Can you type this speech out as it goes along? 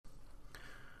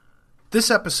This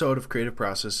episode of Creative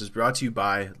Process is brought to you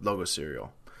by Logo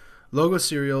Serial. Logo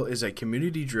Serial is a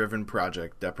community-driven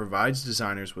project that provides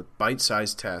designers with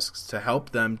bite-sized tasks to help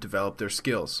them develop their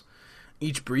skills.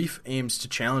 Each brief aims to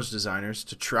challenge designers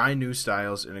to try new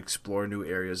styles and explore new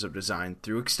areas of design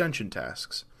through extension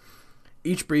tasks.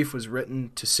 Each brief was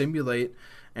written to simulate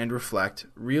and reflect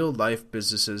real-life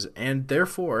businesses, and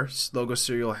therefore, Logo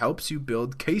Serial helps you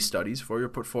build case studies for your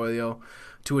portfolio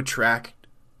to attract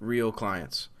real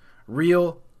clients.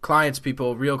 Real clients,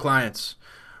 people, real clients.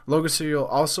 Logo Serial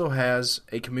also has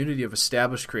a community of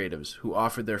established creatives who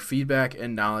offer their feedback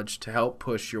and knowledge to help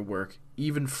push your work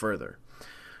even further.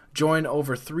 Join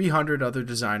over 300 other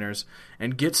designers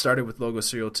and get started with Logo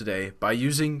Serial today by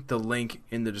using the link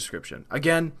in the description.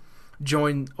 Again,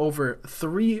 join over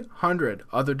 300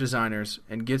 other designers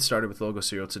and get started with Logo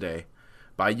Serial today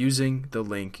by using the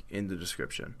link in the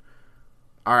description.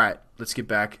 All right, let's get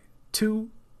back to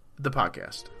the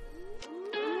podcast.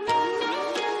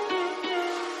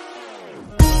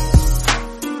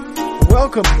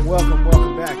 Welcome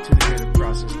back to the Creative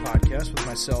Process Podcast with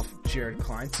myself, Jared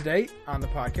Klein. Today on the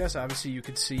podcast, obviously you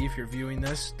could see if you're viewing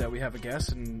this that we have a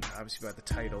guest, and obviously by the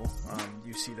title,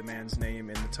 you see the man's name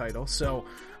in the title. So,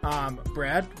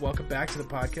 Brad, welcome back to the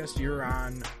podcast. You're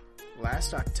on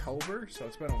last October, so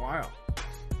it's been a while.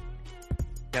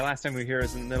 Yeah, last time we were here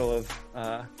was in the middle of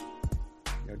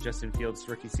Justin Fields'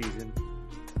 rookie season.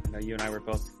 You and I were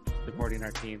both supporting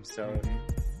our team, so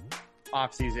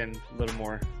off season, a little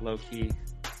more low key.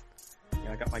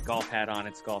 I got my golf hat on.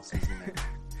 It's golf season now.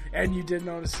 And you did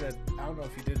notice that, I don't know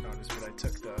if you did notice, but I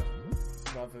took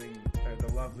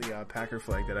the lovely Packer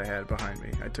flag that I had behind me.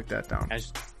 I took that down.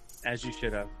 As you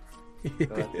should have. So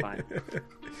that's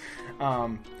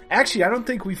fine. Actually, I don't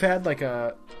think we've had like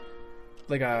a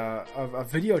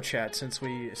video chat since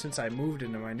I moved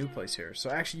into my new place here. So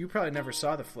actually, you probably never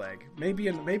saw the flag. Maybe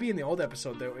in the old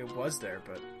episode there it was there,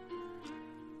 but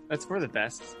that's for the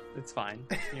best. It's fine.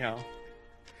 No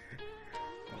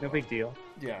big deal.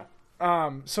 Yeah.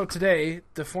 So today,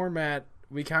 the format,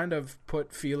 we kind of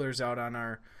put feelers out on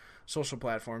our social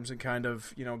platforms and kind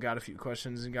of, got a few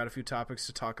questions and got a few topics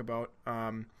to talk about.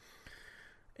 And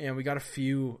we got a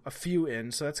few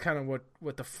in, so that's kind of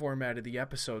what the format of the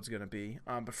episode's going to be.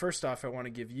 But first off, I want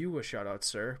to give you a shout out,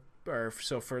 sir.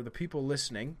 So for the people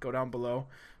listening, go down below,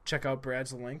 check out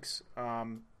Brad's links.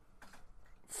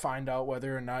 Find out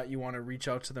whether or not you want to reach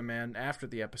out to the man after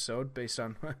the episode based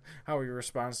on how he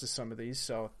responds to some of these.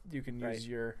 So you can use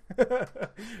your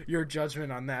your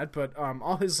judgment on that. But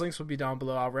all his links will be down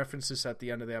below. I'll reference this at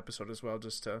the end of the episode as well,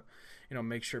 just to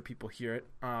make sure people hear it.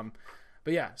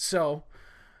 But yeah, so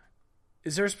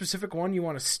is there a specific one you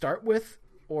want to start with,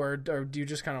 or do you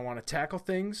just kind of want to tackle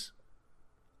things?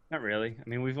 Not really. I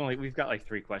mean, we've got like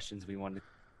 3 questions we wanted to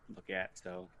look at,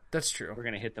 so that's true. We're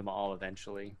going to hit them all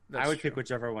eventually. I would pick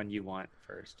whichever one you want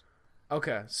first.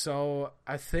 Okay, so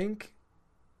I think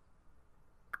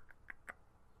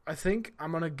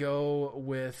I'm going to go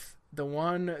with the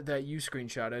one that you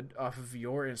screenshotted off of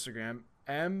your Instagram,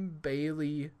 M.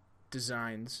 Bailey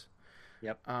Designs.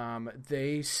 Yep.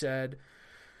 They said,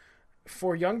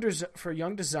 for young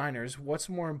designers, what's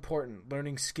more important,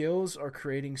 learning skills or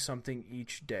creating something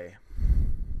each day?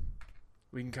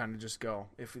 We can kind of just go.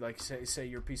 If we say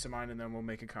your peace of mind, and then we'll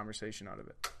make a conversation out of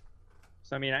it.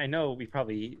 So, I mean, I know we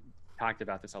probably talked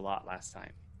about this a lot last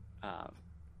time.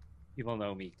 People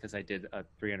know me because I did a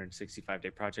 365-day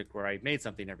project where I made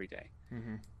something every day.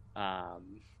 Mm-hmm.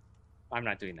 I'm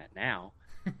not doing that now.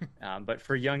 But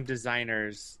for young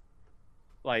designers,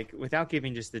 like, without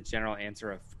giving just the general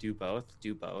answer of do both.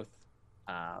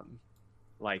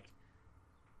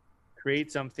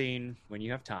 Create something when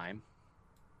you have time.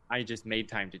 I just made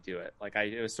time to do it.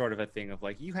 It was sort of a thing of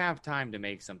you have time to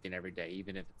make something every day,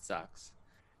 even if it sucks,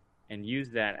 and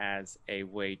use that as a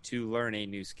way to learn a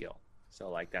new skill.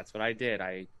 So that's what I did.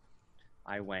 I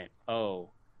went,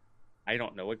 I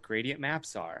don't know what gradient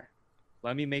maps are.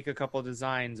 Let me make a couple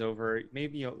designs over,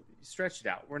 maybe stretch it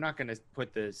out. We're not going to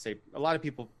put a lot of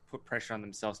people put pressure on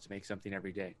themselves to make something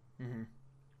every day. Mm-hmm.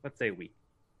 Let's say a week.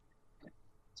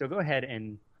 So go ahead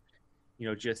and,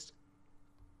 just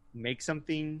make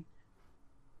something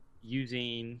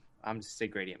using, I'm just say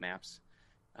gradient maps,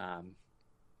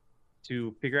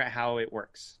 to figure out how it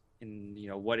works and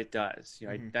what it does.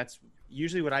 That's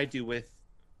usually what I do with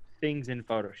things in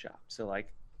Photoshop. So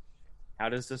how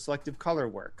does the selective color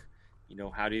work?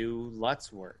 How do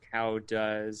LUTs work? How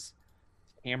does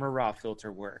camera raw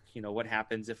filter work? What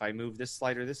happens if I move this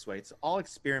slider this way? It's all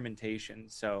experimentation.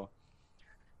 So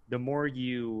the more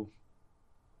you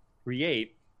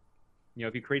create,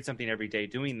 if you create something every day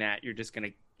doing that, you're just going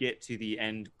to get to the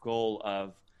end goal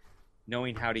of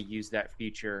knowing how to use that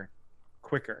feature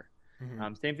quicker.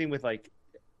 Mm-hmm. Same thing with like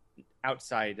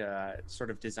outside sort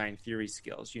of design theory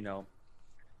skills,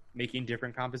 making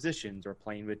different compositions or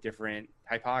playing with different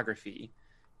typography.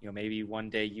 Maybe one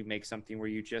day you make something where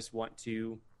you just want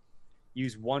to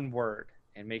use one word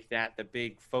and make that the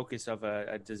big focus of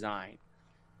a design,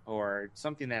 or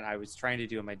something that I was trying to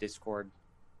do in my Discord,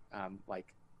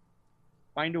 like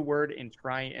find a word and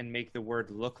try and make the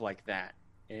word look like that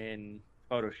in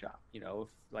Photoshop,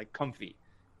 like comfy,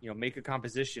 make a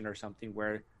composition or something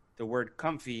where the word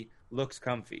comfy looks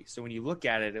comfy. So when you look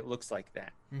at it, it looks like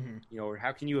that. Mm-hmm. Or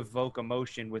how can you evoke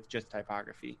emotion with just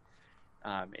typography?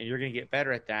 And you're going to get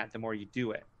better at that the more you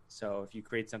do it. So if you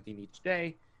create something each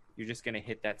day, you're just going to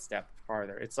hit that step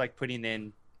farther. It's like putting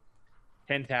in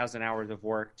 10,000 hours of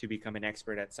work to become an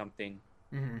expert at something.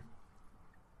 Mm-hmm.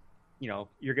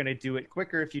 You're going to do it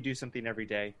quicker if you do something every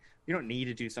day. You don't need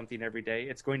to do something every day.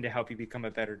 It's going to help you become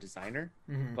a better designer.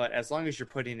 Mm-hmm. But as long as you're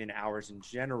putting in hours in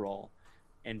general,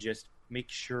 and just make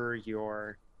sure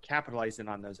you're capitalizing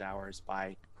on those hours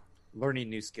by learning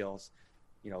new skills,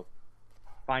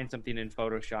 find something in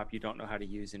Photoshop you don't know how to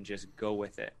use and just go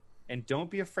with it. And don't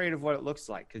be afraid of what it looks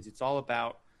like, because it's all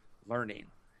about learning.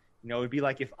 It'd be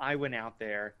like if I went out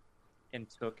there and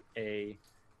took a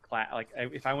class, like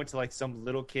if I went to like some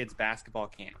little kid's basketball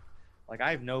camp. Like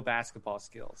I have no basketball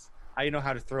skills. I know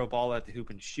how to throw a ball at the hoop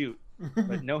and shoot,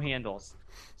 but no handles.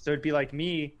 So it'd be like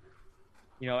me,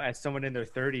 as someone in their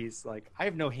 30s, like I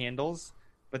have no handles,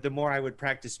 but the more I would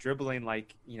practice dribbling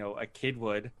like, a kid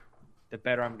would, the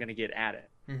better I'm going to get at it.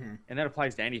 Mm-hmm. And that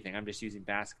applies to anything. I'm just using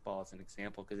basketball as an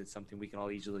example because it's something we can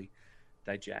all easily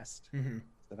digest. Mm-hmm.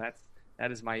 So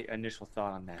that is my initial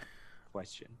thought on that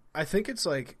question. I think it's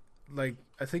like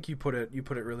I think you put it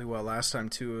really well last time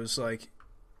too. It was like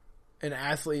an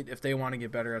athlete, if they want to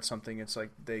get better at something, it's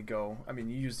like they go, I mean,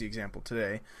 you used the example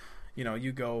today,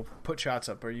 you go put shots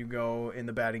up, or you go in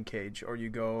the batting cage, or you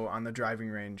go on the driving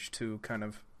range to kind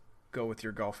of go with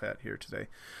your golf hat here today.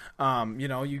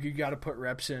 You got to put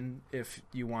reps in if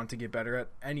you want to get better at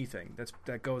anything.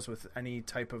 That goes with any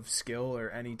type of skill or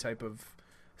any type of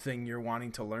thing you're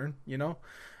wanting to learn,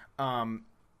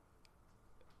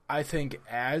 I think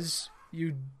I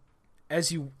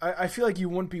feel like you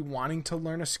wouldn't be wanting to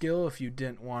learn a skill if you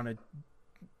didn't want to.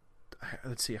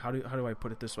 Let's see, how do I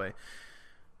put it this way?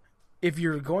 If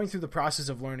you're going through the process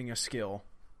of learning a skill,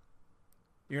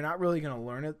 you're not really going to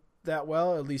learn it that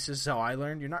well. At least this is how I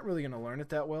learned. You're not really going to learn it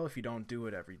that well if you don't do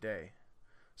it every day.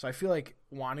 So I feel like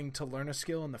wanting to learn a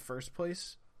skill in the first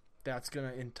place, that's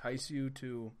going to entice you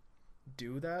to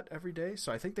do that every day.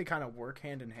 So I think they kind of work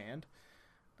hand in hand.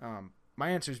 My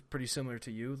answer is pretty similar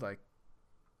to you, like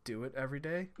do it every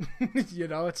day.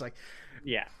 It's like,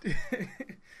 yeah,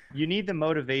 you need the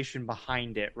motivation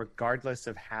behind it regardless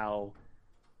of how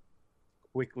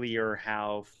quickly or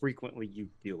how frequently you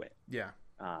do it. Yeah.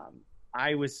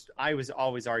 I was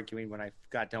always arguing when I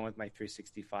got done with my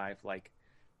 365, like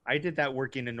I did that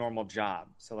working a normal job.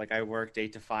 So like I worked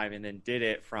 8 to 5 and then did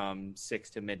it from 6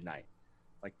 to midnight.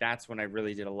 Like that's when I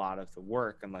really did a lot of the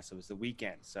work, unless it was the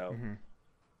weekend. So,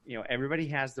 everybody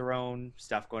has their own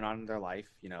stuff going on in their life.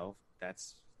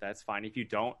 That's fine. If you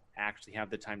don't actually have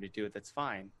the time to do it, that's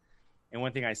fine. And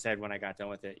one thing I said when I got done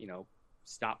with it,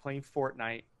 stop playing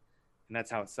Fortnite. And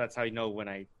that's how you know when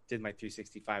I did my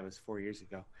 365 was 4 years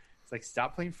ago. It's like,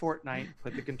 stop playing Fortnite,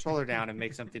 put the controller down and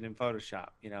make something in Photoshop,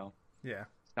 Yeah.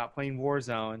 Stop playing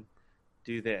Warzone,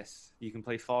 do this. You can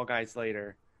play Fall Guys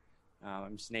later.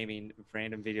 I'm just naming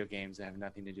random video games that have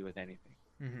nothing to do with anything.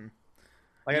 Mm-hmm.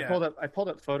 Like yeah. I pulled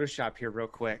up Photoshop here real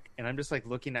quick, and I'm just like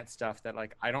looking at stuff that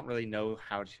like I don't really know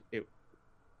how to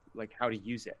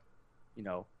use it.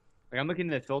 Like I'm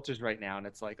looking at the filters right now, and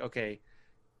it's like, okay,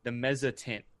 the Mesa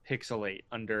tint pixelate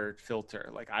under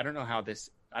filter. Like I don't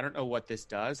know what this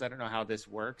does. I don't know how this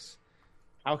works.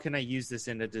 How can I use this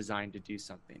in a design to do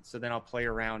something? So then I'll play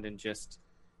around and just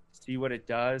see what it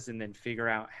does, and then figure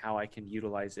out how I can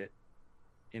utilize it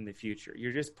in the future.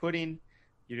 You're just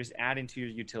adding to your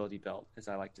utility belt, as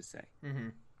I like to say. Mm-hmm.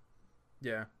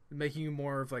 Yeah, making you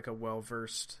more of like a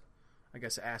well-versed, I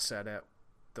guess, asset at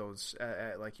those,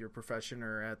 at like your profession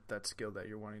or at that skill that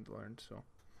you're wanting to learn. So,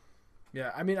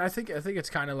 yeah, I mean, I think it's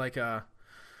kind of like a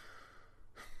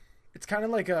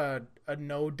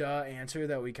no-duh answer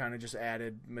that we kind of just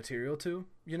added material to.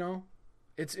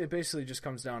 It basically just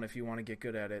comes down, if you want to get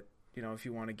good at it. If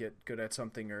you want to get good at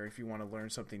something, or if you want to learn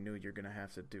something new, you're going to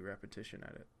have to do repetition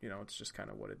at it. It's just kind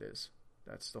of what it is.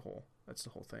 That's the whole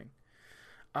thing.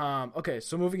 Okay,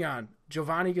 so moving on.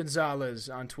 Giovanni Gonzalez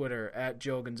on Twitter, at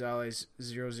Joe Gonzalez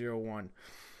 001.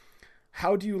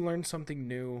 How do you learn something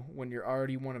new when you're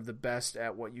already one of the best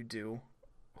at what you do?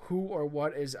 who or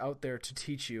what is out there to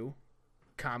teach you,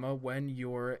 comma, when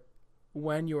you're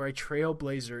a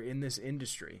trailblazer in this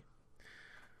industry.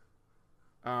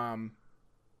 I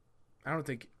don't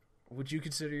think. Would you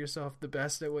consider yourself the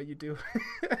best at what you do?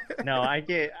 No, I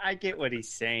get what he's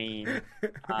saying.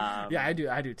 Yeah, I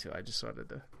do too. I just wanted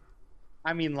to.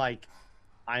 I mean, like,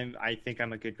 I think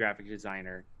I'm a good graphic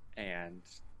designer, and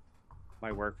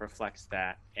my work reflects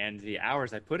that, and the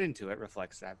hours I put into it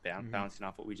reflects that, bouncing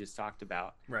off what we just talked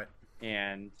about. Right.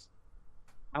 And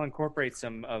I'll incorporate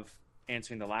some of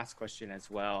answering the last question as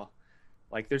well.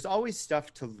 Like, there's always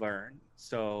stuff to learn.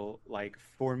 So, like,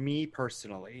 for me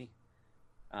personally,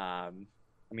 I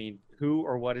mean, who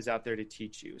or what is out there to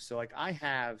teach you? So, like,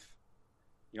 I've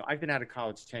been out of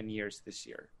college 10 years this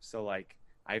year. So, like,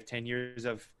 I have 10 years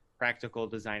of practical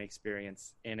design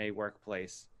experience in a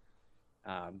workplace,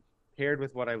 paired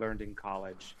with what I learned in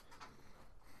college.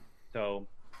 So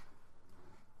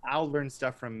I'll learn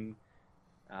some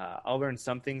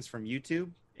things from YouTube,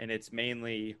 and it's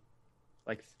mainly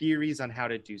like theories on how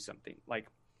to do something. Like,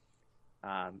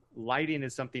 lighting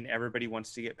is something everybody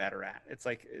wants to get better at. It's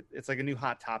like a new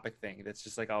hot topic thing that's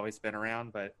just like always been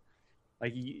around. But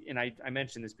like, and I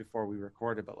mentioned this before we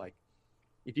recorded, but like,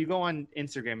 if you go on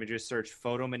Instagram and just search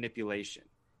photo manipulation,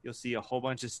 you'll see a whole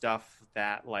bunch of stuff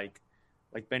that like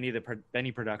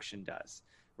Benny Production does,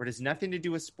 where it has nothing to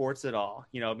do with sports at all.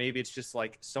 You know, maybe it's just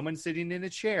like someone sitting in a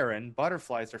chair and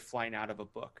butterflies are flying out of a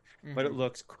book, but it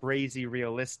looks crazy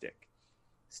realistic.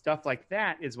 Stuff like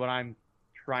that is what I'm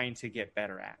trying to get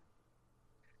better at.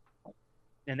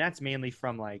 And that's mainly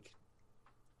from like,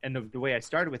 and the way I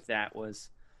started with that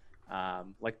was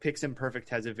like Piximperfect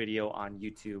has a video on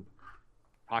YouTube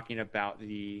talking about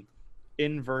the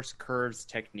inverse curves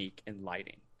technique in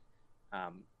lighting.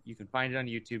 You can find it on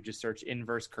YouTube. Just search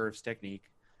inverse curves technique.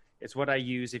 It's what I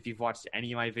use. If you've watched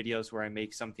any of my videos where I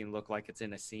make something look like it's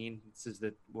in a scene, this is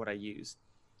what I use.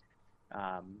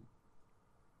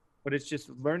 But it's just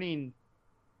learning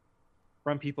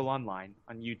from people online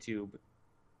on YouTube.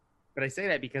 But I say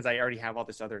that because I already have all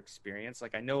this other experience.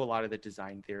 Like, I know a lot of the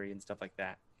design theory and stuff like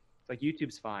that. It's like,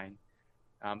 YouTube's fine.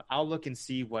 I'll look and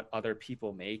see what other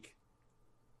people make.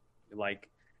 Like,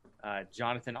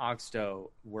 Jonathan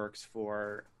Ogstow works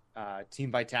for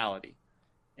Team Vitality,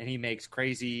 and he makes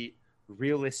crazy,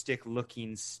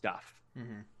 realistic-looking stuff.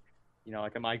 You know,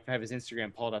 like, I might have his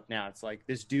Instagram pulled up now. It's like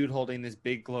this dude holding this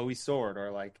big glowy sword,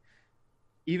 or like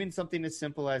even something as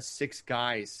simple as 6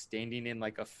 guys standing in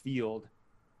like a field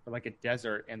or like a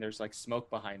desert, and there's like smoke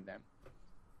behind them.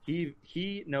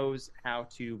 He knows how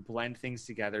to blend things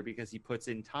together because he puts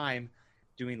in time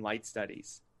doing light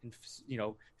studies and, you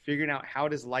know, figuring out how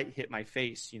does light hit my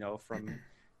face, you know, from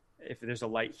if there's a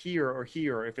light here, or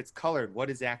if it's colored,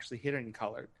 what is actually hidden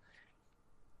colored.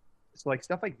 So like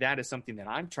stuff like that is something that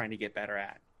I'm trying to get better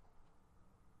at.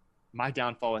 My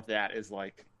downfall with that is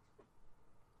like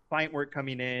client work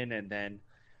coming in, and then,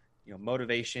 you know,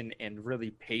 motivation and really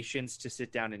patience to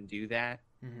sit down and do that.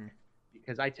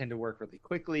 Because I tend to work really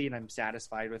quickly, and I'm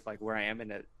satisfied with like where I am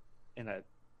in a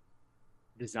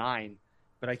design,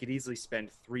 but I could easily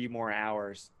spend 3 more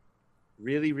hours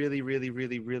really, really, really,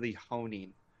 really, really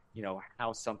honing, you know,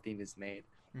 how something is made.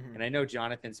 And I know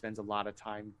Jonathan spends a lot of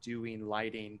time doing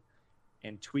lighting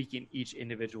and tweaking each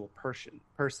individual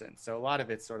person. So a lot of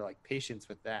it's sort of like patience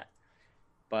with that.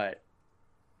 But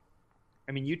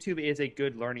I mean, YouTube is a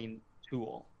good learning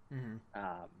tool.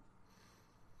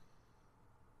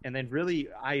 And then really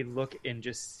I look and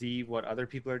just see what other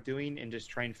people are doing and just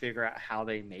try and figure out how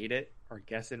they made it, or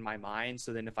guess in my mind.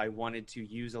 So then if I wanted to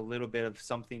use a little bit of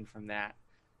something from that,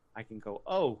 I can go,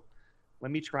 oh, let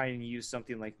me try and use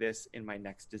something like this in my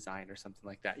next design or something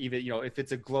like that. Even, you know, if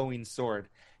it's a glowing sword,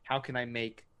 how can I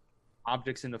make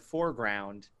objects in the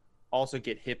foreground also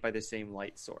get hit by the same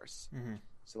light source?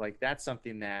 So like that's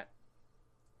something that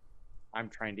I'm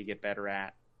trying to get better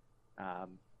at.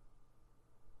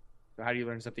 So how do you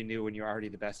learn something new when you're already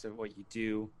the best at what you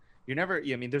do?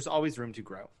 I mean, there's always room to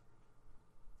grow.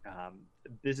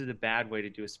 This is a bad way to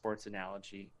do a sports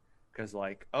analogy, because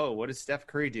like, oh, what does Steph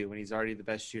Curry do when he's already the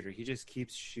best shooter? He just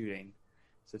keeps shooting.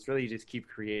 So it's really, you just keep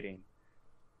creating.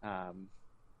 And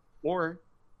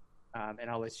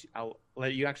I'll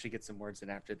let you actually get some words in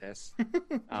after this.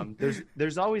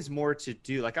 There's always more to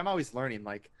do. Like, I'm always learning.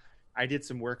 Like, I did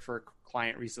some work for a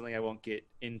client recently. I won't get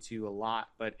into a lot,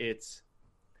 but it's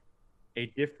a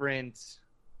different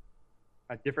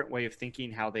way of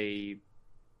thinking how they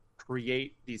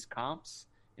create these comps.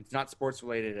 It's not sports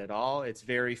related at all. It's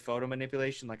very photo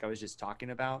manipulation, like I was just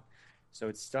talking about. So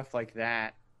it's stuff like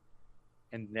that,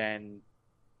 and then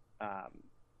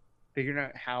figuring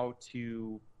out how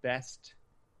to best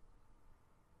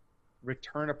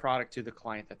return a product to the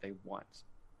client that they want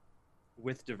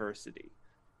with diversity,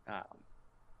 um,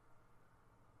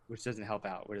 which doesn't help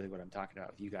out really what I'm talking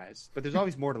about with you guys. But there's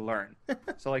always more to learn.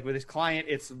 So like with this client,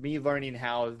 it's me learning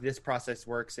how this process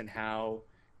works and how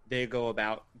they go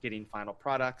about getting final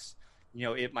products.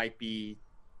 It might be,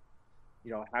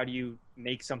 how do you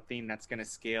make something that's going to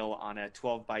scale on a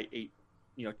 12 by 8,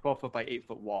 12 foot by 8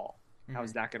 foot wall? How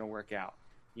is that going to work out?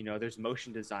 There's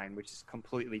motion design, which is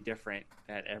completely different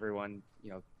that everyone,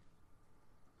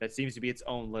 that seems to be its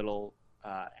own little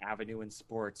avenue in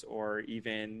sports, or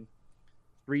even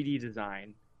 3D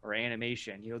design or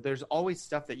animation. There's always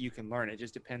stuff that you can learn. It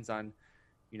just depends on,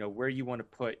 where you want to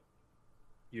put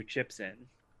your chips in.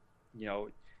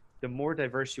 The more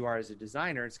diverse you are as a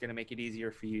designer, it's going to make it easier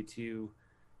for you to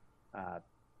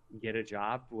get a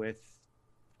job with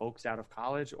folks out of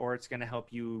college, or it's going to help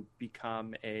you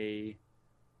become a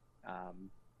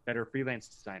better freelance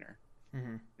designer.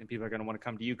 And people are going to want to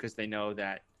come to you because they know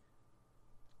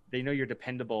you're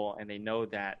dependable, and they know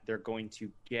that they're going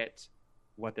to get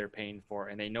what they're paying for,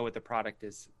 and they know what the product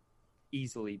is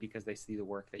easily because they see the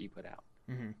work that you put out.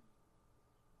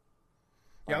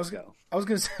 Yeah, I was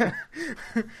gonna say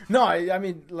no. I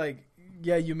mean, like,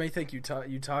 yeah, you may think you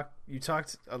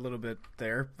talked a little bit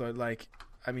there, but like,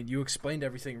 I mean, you explained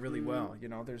everything really well.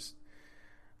 There's,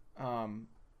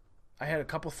 I had a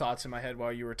couple thoughts in my head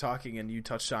while you were talking, and you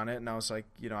touched on it, and I was like,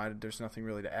 there's nothing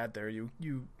really to add there. You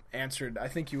answered. I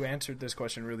think you answered this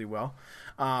question really well.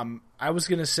 I was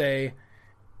gonna say,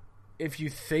 if you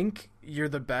think you're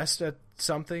the best at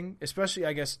something, especially,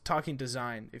 I guess, talking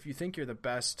design, if you think you're the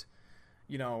best,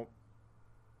 you're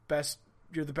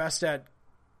the best at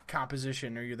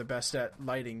composition, or you're the best at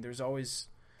lighting, there's always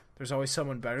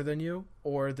someone better than you,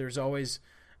 or there's always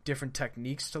different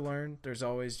techniques to learn. There's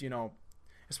always,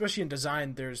 especially in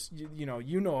design, there's,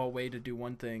 a way to do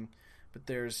one thing, but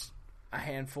there's a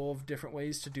handful of different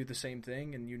ways to do the same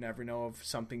thing, and you never know if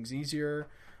something's easier,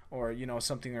 or,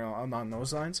 something along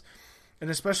those lines. And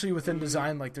especially within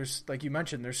design, like like you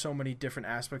mentioned, there's so many different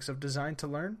aspects of design to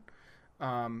learn.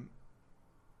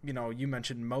 You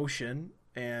mentioned motion,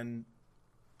 and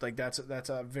like that's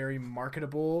a very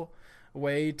marketable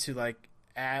way to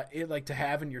to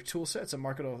have in your tool set. It's a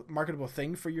marketable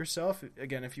thing for yourself.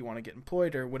 Again, if you want to get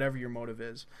employed or whatever your motive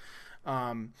is.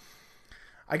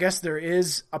 I guess there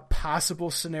is a possible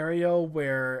scenario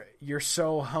where you're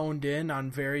so honed in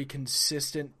on very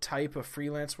consistent type of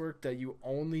freelance work that you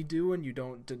only do, and you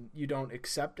don't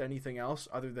accept anything else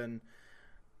other than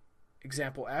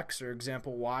example X or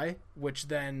example Y, which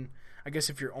then I guess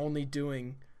if you're only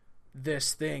doing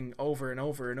this thing over and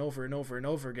over and over and over and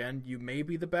over again, you may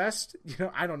be the best.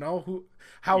 I don't know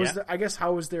how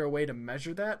is there a way to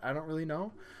measure that? I don't really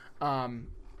know.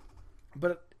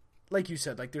 But like you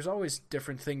said, like, there's always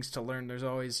different things to learn. There's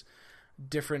always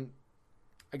different,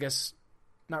 I guess,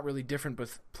 not really different, but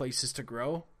places to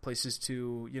grow, places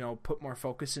to, put more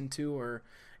focus into, or,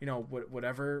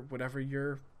 whatever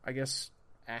your, I guess,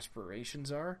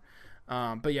 aspirations are.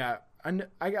 But yeah,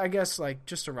 I guess, like,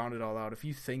 just to round it all out, if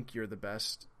you think you're the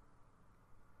best,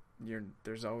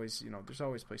 there's always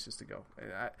places to go.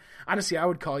 Honestly, I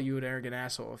would call you an arrogant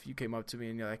asshole if you came up to me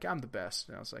and you're like, I'm the best,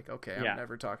 and I was like, okay, I'm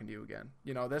never talking to you again.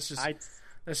 That's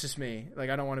just me. Like,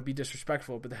 I don't want to be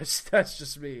disrespectful, but that's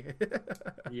just me.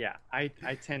 Yeah, I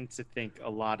tend to think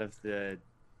a lot of the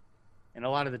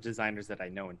designers that I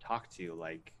know and talk to,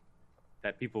 like,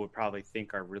 that people would probably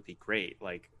think are really great.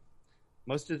 Like,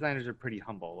 most designers are pretty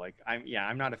humble. Like,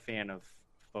 I'm not a fan of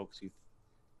folks who,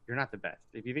 you're not the best.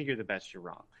 If you think you're the best, you're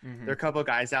wrong. There are a couple of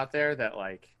guys out there that,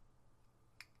 like,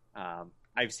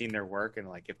 I've seen their work, and,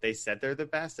 like, if they said they're the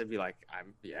best, I'd be like,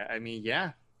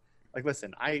 yeah. Like,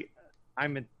 listen,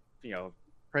 I'm a,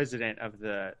 president of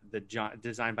the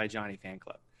Design by Johnny fan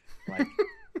club.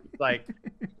 Like,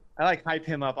 I like hype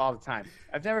him up all the time.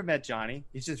 I've never met Johnny.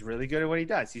 He's just really good at what he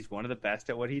does. He's one of the best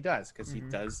at what he does, because he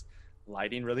does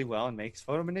lighting really well and makes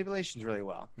photo manipulations really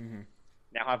well.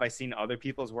 Now, have I seen other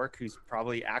people's work who's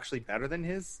probably actually better than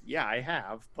his? Yeah, I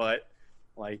have. But,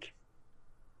 like,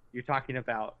 you're talking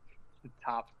about the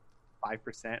top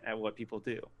 5% at what people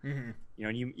do. And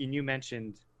you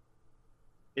mentioned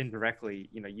indirectly,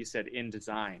 you said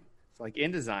InDesign. So, like,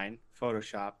 InDesign,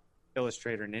 Photoshop,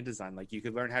 Illustrator, and InDesign, like, you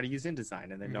could learn how to use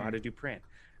InDesign and then know how to do print,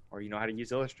 or how to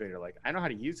use Illustrator. Like, I know how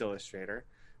to use Illustrator.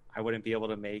 I wouldn't be able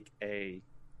to make a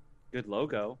good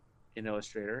logo in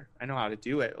Illustrator. I know how to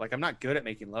do it. Like, I'm not good at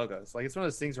making logos. Like, it's one of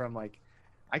those things where I'm like,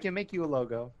 I can make you a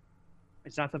logo.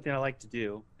 It's not something I like to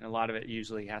do, and a lot of it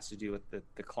usually has to do with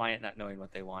the client not knowing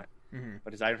what they want.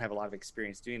 But as I don't have a lot of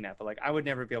experience doing that, but, like, I would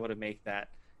never be able to make that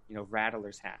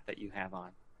Rattler's hat that you have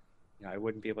on. I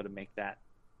wouldn't be able to make that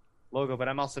logo, but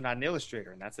I'm also not an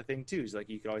illustrator, and that's the thing too. Is like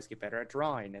you could always get better at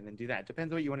drawing and then do that. It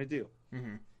depends what you want to do.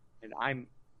 Mm-hmm. And I'm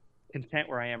content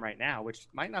where I am right now, which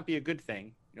might not be a good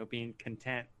thing. Being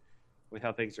content with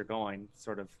how things are going,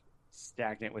 sort of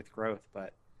stagnant with growth,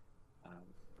 but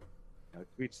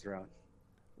to each their own.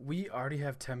 We already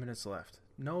have 10 minutes left.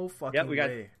 No fucking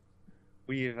way.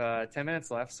 We've 10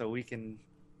 minutes left, so we can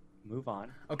move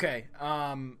on. Okay.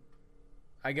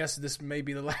 I guess this may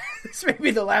be the last. This may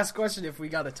be the last question if we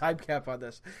got a time cap on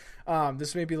this.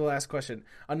 This may be the last question.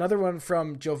 Another one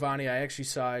from Giovanni. I actually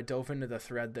saw. I dove into the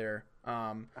thread there.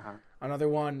 Another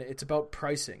one. It's about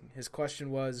pricing. His question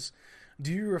was,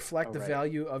 do you reflect the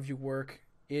value of your work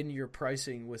in your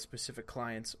pricing with specific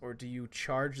clients, or do you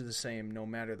charge the same no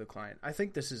matter the client? I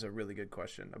think this is a really good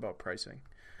question about pricing.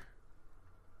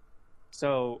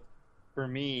 So for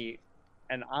me,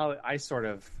 and I sort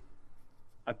of,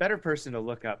 a better person to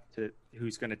look up to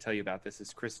who's going to tell you about this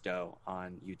is Chris Do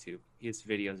on YouTube. He has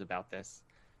videos about this.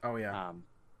 Oh yeah.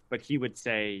 But he would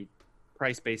say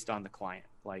price based on the client.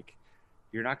 Like,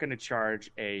 you're not going to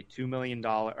charge a $2 million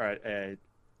or a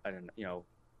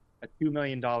 $2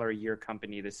 million a year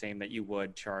company the same that you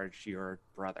would charge your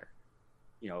brother,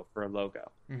 for a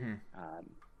logo. Mm-hmm.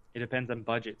 It depends on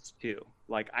budgets too.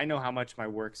 Like, I know how much my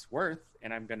work's worth,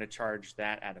 and I'm going to charge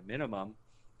that at a minimum.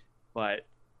 But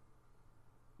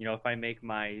if I make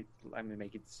I'm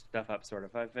making stuff up sort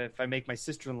of. If I make my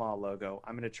sister-in-law logo,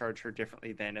 I'm going to charge her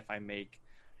differently than if I make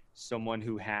someone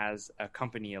who has a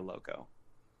company a logo.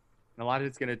 And a lot of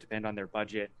it's going to depend on their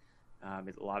budget. A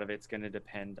lot of it's going to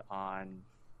depend on.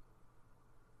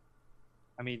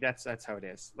 I mean, that's how it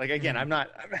is. Like, again, I'm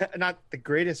not the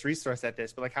greatest resource at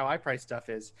this, but like how I price stuff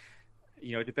is,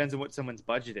 it depends on what someone's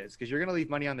budget is, because you're going to leave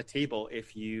money on the table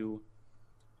if you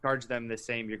charge them the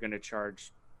same you're going to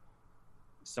charge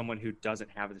someone who doesn't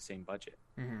have the same budget.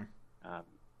 Mm-hmm.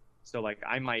 So like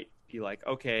I might be like,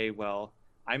 okay, well,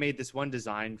 I made this one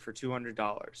design for $200,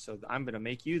 so I'm going to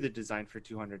make you the design for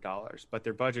 $200, but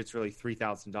their budget's really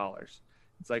 $3,000.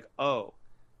 It's like, oh,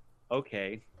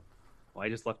 okay. Well, I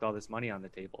just left all this money on the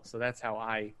table. So that's how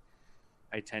I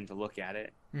tend to look at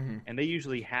it. Mm-hmm. And they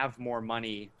usually have more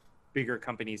money. Bigger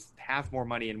companies have more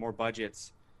money and more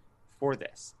budgets for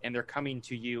this. And they're coming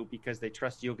to you because they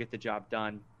trust you'll get the job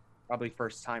done probably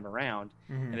first time around,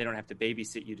 mm-hmm. and they don't have to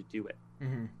babysit you to do it.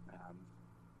 Mm-hmm.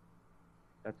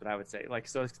 That's what I would say. Like,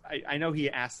 so I know he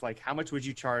asked, like, how much would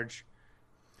you charge,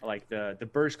 like, the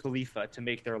Burj Khalifa to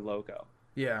make their logo?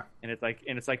 Yeah. And it's like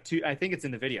I think it's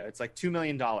in the video. It's like $2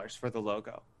 million for the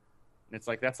logo. And it's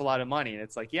like, that's a lot of money. And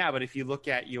it's like, yeah, but if you look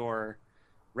at your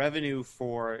revenue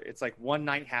it's like one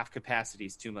night half capacity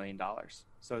is $2 million.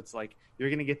 So it's like, you're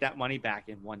going to get that money back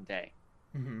in one day.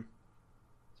 Mm-hmm.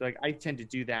 So like, I tend to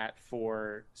do that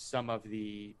for some of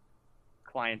the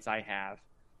clients I have.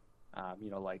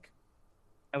 Like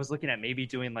I was looking at maybe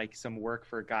doing like some work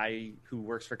for a guy who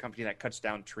works for a company that cuts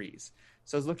down trees.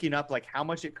 So I was looking up like how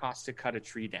much it costs to cut a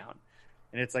tree down.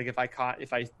 And it's like, if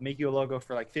I make you a logo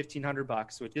for like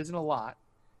 $1,500, which isn't a lot.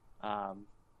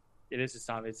 It is to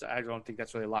some, I don't think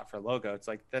that's really a lot for a logo. It's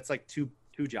like, that's like two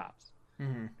jobs.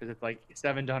 Mm-hmm. Cause it's like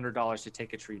 $700 to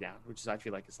take a tree down, which is, I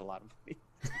feel like it's a lot of money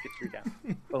to take a tree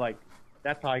down. But like,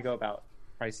 that's how I go about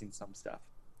pricing some stuff.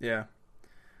 Yeah.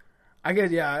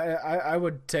 I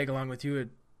would tag along with you. It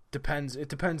depends.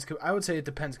 I would say it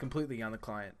depends completely on the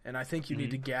client. And I think you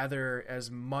need to gather as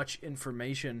much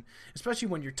information, especially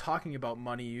when you're talking about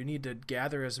money. You need to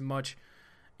gather as much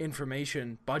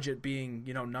information, budget being,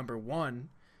 number one,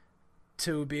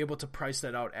 to be able to price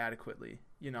that out adequately,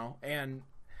 and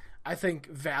I think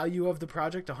value of the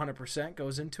project 100%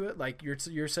 goes into it. Like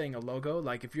you're saying a logo,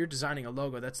 like if you're designing a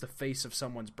logo, that's the face of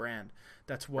someone's brand.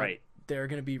 That's what they're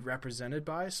going to be represented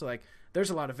by. So like there's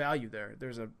a lot of value there.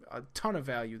 There's a ton of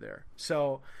value there.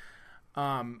 So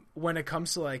when it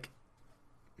comes to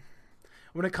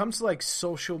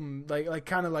social, like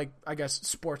kind of like, I guess,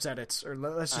 sports edits, or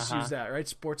let's just use that, right?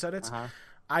 Sports edits.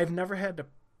 I've never had to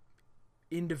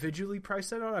individually price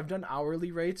that out. I've done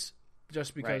hourly rates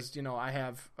just because, I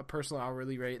have a personal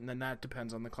hourly rate, and then that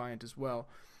depends on the client as well.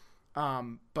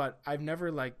 But I've never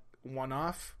like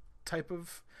one-off type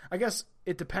of, I guess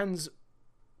it depends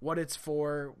what it's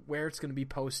for, where it's going to be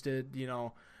posted,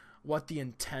 what the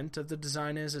intent of the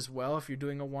design is as well. If you're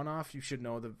doing a one-off, you should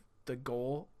know the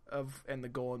goal and the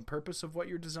goal and purpose of what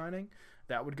you're designing.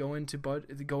 That would go into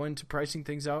pricing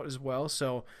things out as well.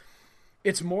 So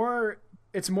it's more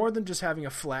than just having a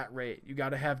flat rate. You got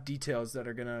to have details that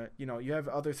are going to, you have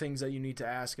other things that you need to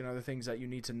ask and other things that you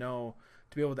need to know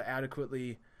to be able to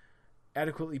adequately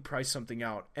price something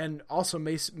out, and also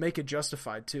make it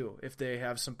justified too. If they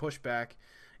have some pushback,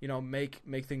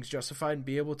 make things justified and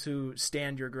be able to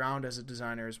stand your ground as a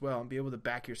designer as well, and be able to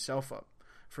back yourself up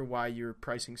for why you're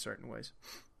pricing certain ways.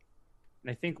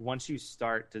 And I think once you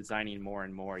start designing more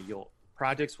and more,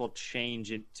 projects will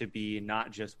change it to be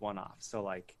not just one-off. So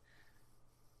like,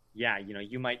 yeah,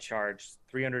 you might charge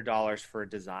 $300 for a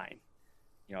design,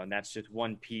 and that's just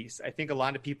one piece. I think a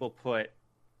lot of people put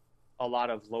a lot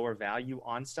of lower value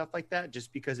on stuff like that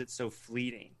just because it's so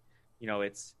fleeting.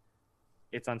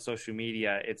 It's on social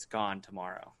media, it's gone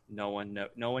tomorrow. No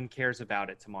one cares about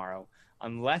it tomorrow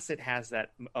unless it has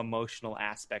that emotional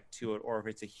aspect to it, or if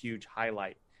it's a huge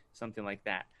highlight, something like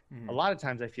that. Mm-hmm. A lot of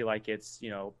times I feel like it's,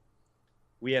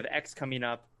 we have X coming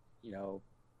up,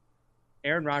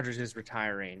 Aaron Rodgers is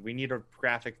retiring. We need a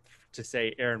graphic to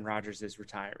say Aaron Rodgers is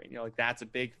retiring. Like that's a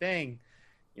big thing.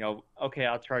 Okay,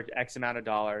 I'll charge X amount of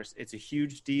dollars. It's a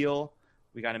huge deal.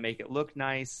 We got to make it look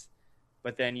nice.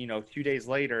 But then, 2 days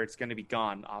later, it's going to be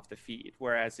gone off the feed.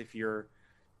 Whereas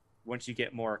once you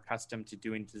get more accustomed to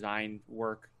doing design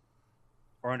work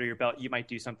or under your belt, you might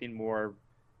do something more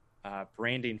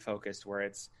branding focused, where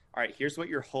it's, all right, here's what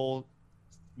your whole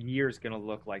year is going to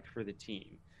look like for the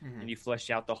team. Mm-hmm. And you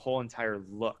flesh out the whole entire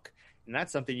look. And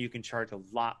that's something you can charge a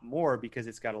lot more because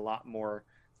it's got a lot more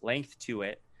length to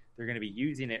it. They're going to be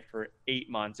using it for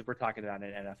 8 months if we're talking about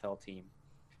an NFL team.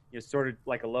 Sort of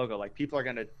like a logo. Like people are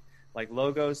going to, like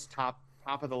logos, top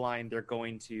of the line, they're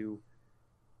going to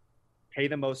pay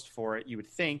the most for it, you would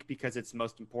think, because it's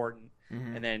most important.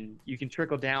 Mm-hmm. And then you can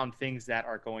trickle down things that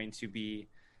are going to be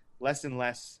less and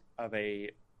less of a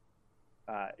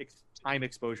time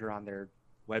exposure on their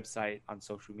website, on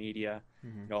social media.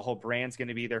 Mm-hmm. A whole brand's going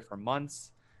to be there for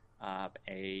months.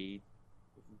 A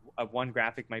one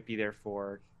graphic might be there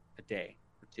for a day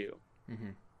or two.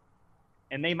 Mm-hmm.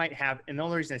 And they might have, and the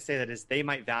only reason I say that is they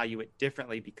might value it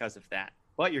differently because of that.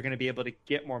 But you're going to be able to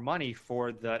get more money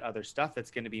for the other stuff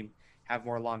that's going to have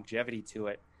more longevity to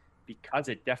it, because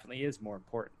it definitely is more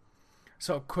important.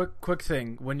 So quick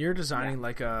thing, when you're designing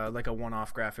like a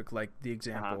one-off graphic, like the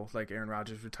example, like Aaron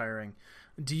Rodgers retiring,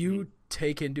 do you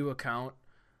take into account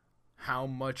how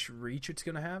much reach it's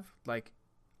going to have? Like,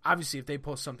 obviously, if they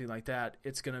post something like that,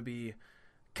 it's going to be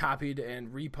copied and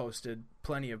reposted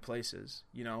plenty of places,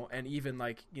 and even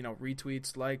like,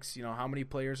 retweets, likes, how many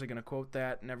players are going to quote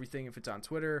that and everything if it's on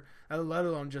Twitter, let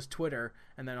alone just Twitter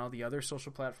and then all the other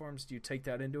social platforms. Do you take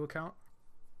that into account?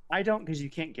 I don't, because you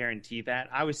can't guarantee that.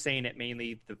 I was saying it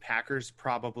mainly the Packers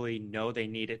probably know they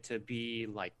need it to be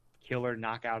like killer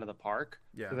knockout of the park.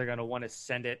 Yeah. So they're going to want to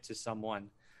send it to someone.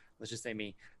 Let's just say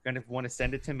me. They're going to want to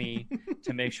send it to me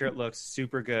to make sure it looks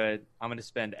super good. I'm going to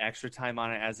spend extra time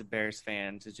on it as a Bears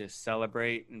fan to just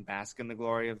celebrate and bask in the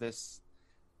glory of this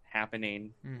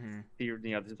happening. Mm-hmm.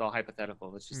 This is all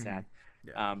hypothetical. It's just sad.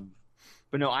 Yeah.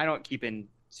 But no, I don't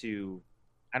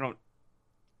I don't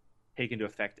take into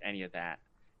effect any of that.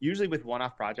 Usually with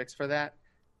one-off projects for that,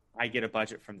 I get a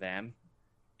budget from them,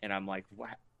 and I'm like,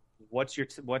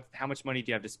 how much money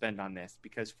do you have to spend on this?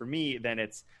 Because for me, then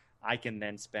I can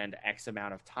then spend X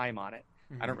amount of time on it.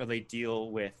 Mm-hmm. I don't really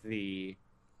deal with the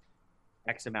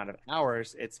X amount of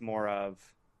hours. It's more of,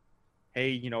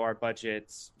 hey, our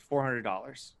budget's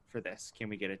 $400 for this. Can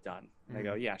we get it done? And I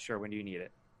go, yeah, sure. When do you need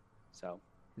it? So.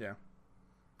 Yeah.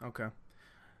 Okay.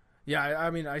 Yeah, I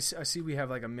mean, I see we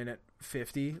have like a minute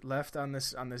 50 left on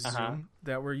this Zoom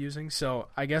that we're using, so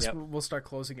I guess we'll start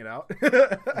closing it out.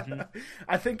 Mm-hmm.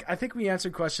 I think we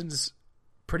answered questions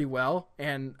pretty well,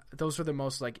 and those were the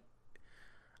most, like,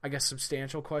 I guess,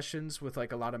 substantial questions with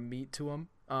like a lot of meat to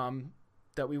them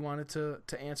that we wanted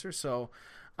to answer. So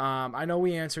I know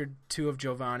we answered 2 of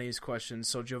Giovanni's questions.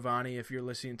 So Giovanni, if you're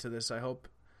listening to this, I hope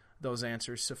those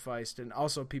answers sufficed, and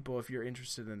also people, if you're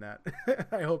interested in that,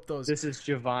 I hope those. This is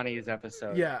Giovanni's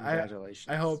episode. Yeah, congratulations.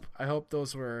 I hope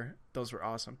those were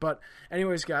awesome. But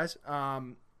anyways, guys,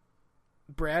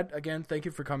 Brad, again, thank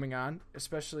you for coming on.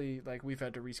 Especially like we've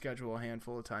had to reschedule a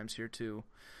handful of times here too,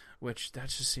 which that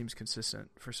just seems consistent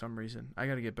for some reason. I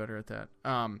got to get better at that.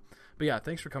 But yeah,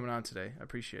 thanks for coming on today. I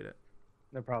appreciate it.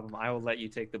 No problem. I will let you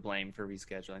take the blame for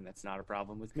rescheduling. That's not a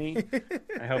problem with me.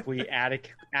 I hope we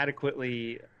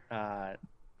adequately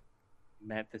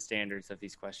met the standards of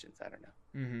these questions. I don't know.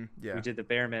 Mm-hmm, yeah. We did the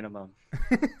bare minimum.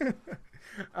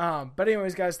 But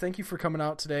anyways, guys, thank you for coming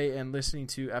out today and listening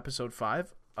to episode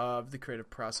 5 of the Creative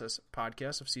Process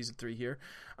podcast of season 3 here.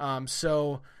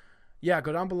 So yeah,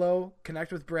 go down below,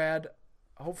 connect with Brad.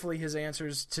 Hopefully his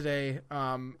answers today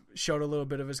showed a little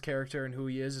bit of his character and who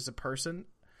he is as a person.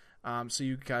 So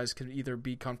you guys can either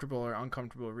be comfortable or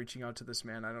uncomfortable reaching out to this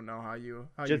man. I don't know how you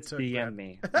just took DM Brad.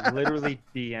 Me. Literally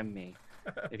DM me.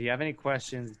 If you have any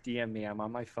questions, DM me. I'm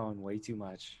on my phone way too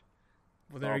much.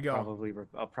 Well, there you go.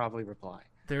 I'll probably reply.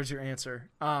 There's your answer.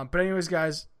 But anyways,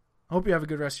 guys, hope you have a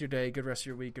good rest of your day, good rest of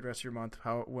your week, good rest of your month,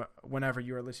 whenever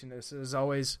you are listening to this. As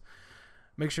always,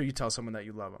 make sure you tell someone that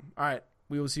you love them. All right.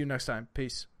 We will see you next time.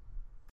 Peace.